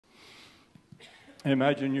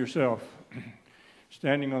Imagine yourself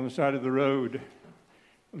standing on the side of the road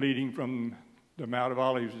leading from the Mount of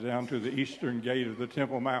Olives down to the eastern gate of the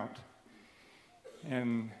Temple Mount,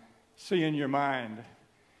 and see in your mind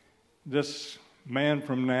this man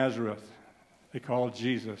from Nazareth they called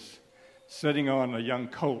Jesus sitting on a young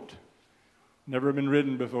colt, never been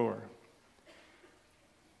ridden before,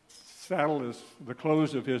 saddled as the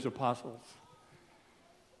clothes of his apostles.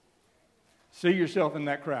 See yourself in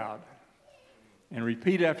that crowd and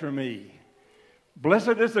repeat after me.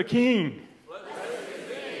 Blessed is the King,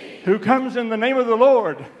 who comes in the name of the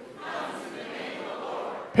Lord.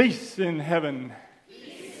 Peace in heaven,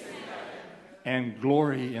 and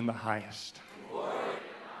glory in the highest.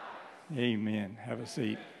 Amen. Have a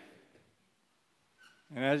seat.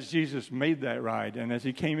 And as Jesus made that ride, and as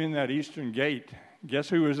he came in that eastern gate, guess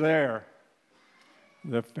who was there?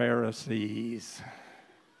 The Pharisees,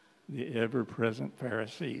 the ever-present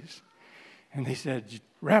Pharisees. And they said,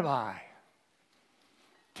 Rabbi,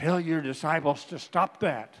 tell your disciples to stop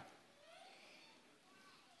that.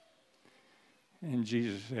 And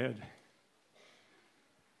Jesus said,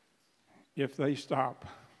 if they stop,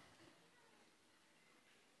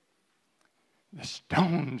 the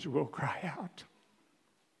stones will cry out.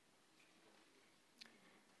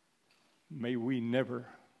 May we never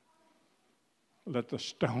let the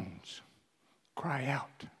stones cry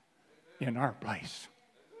out in our place.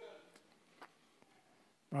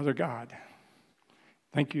 Father God,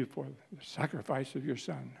 thank you for the sacrifice of your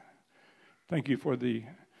Son. Thank you for the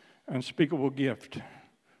unspeakable gift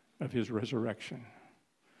of his resurrection.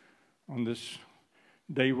 On this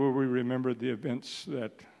day where we remember the events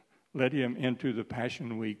that led him into the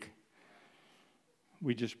Passion Week,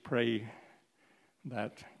 we just pray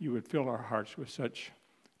that you would fill our hearts with such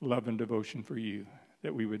love and devotion for you,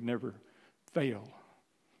 that we would never fail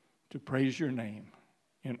to praise your name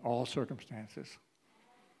in all circumstances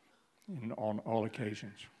and on all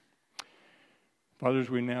occasions. Fathers,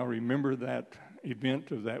 we now remember that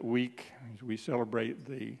event of that week as we celebrate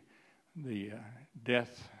the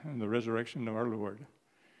death and the resurrection of our Lord.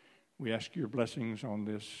 We ask your blessings on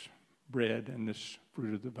this bread and this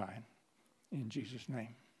fruit of the vine. In Jesus'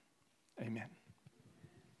 name, amen.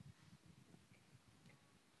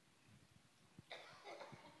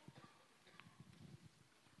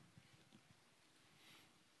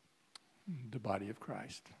 The body of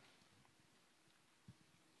Christ.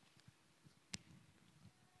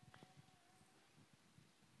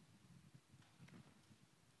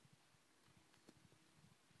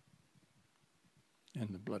 And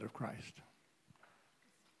the blood of Christ.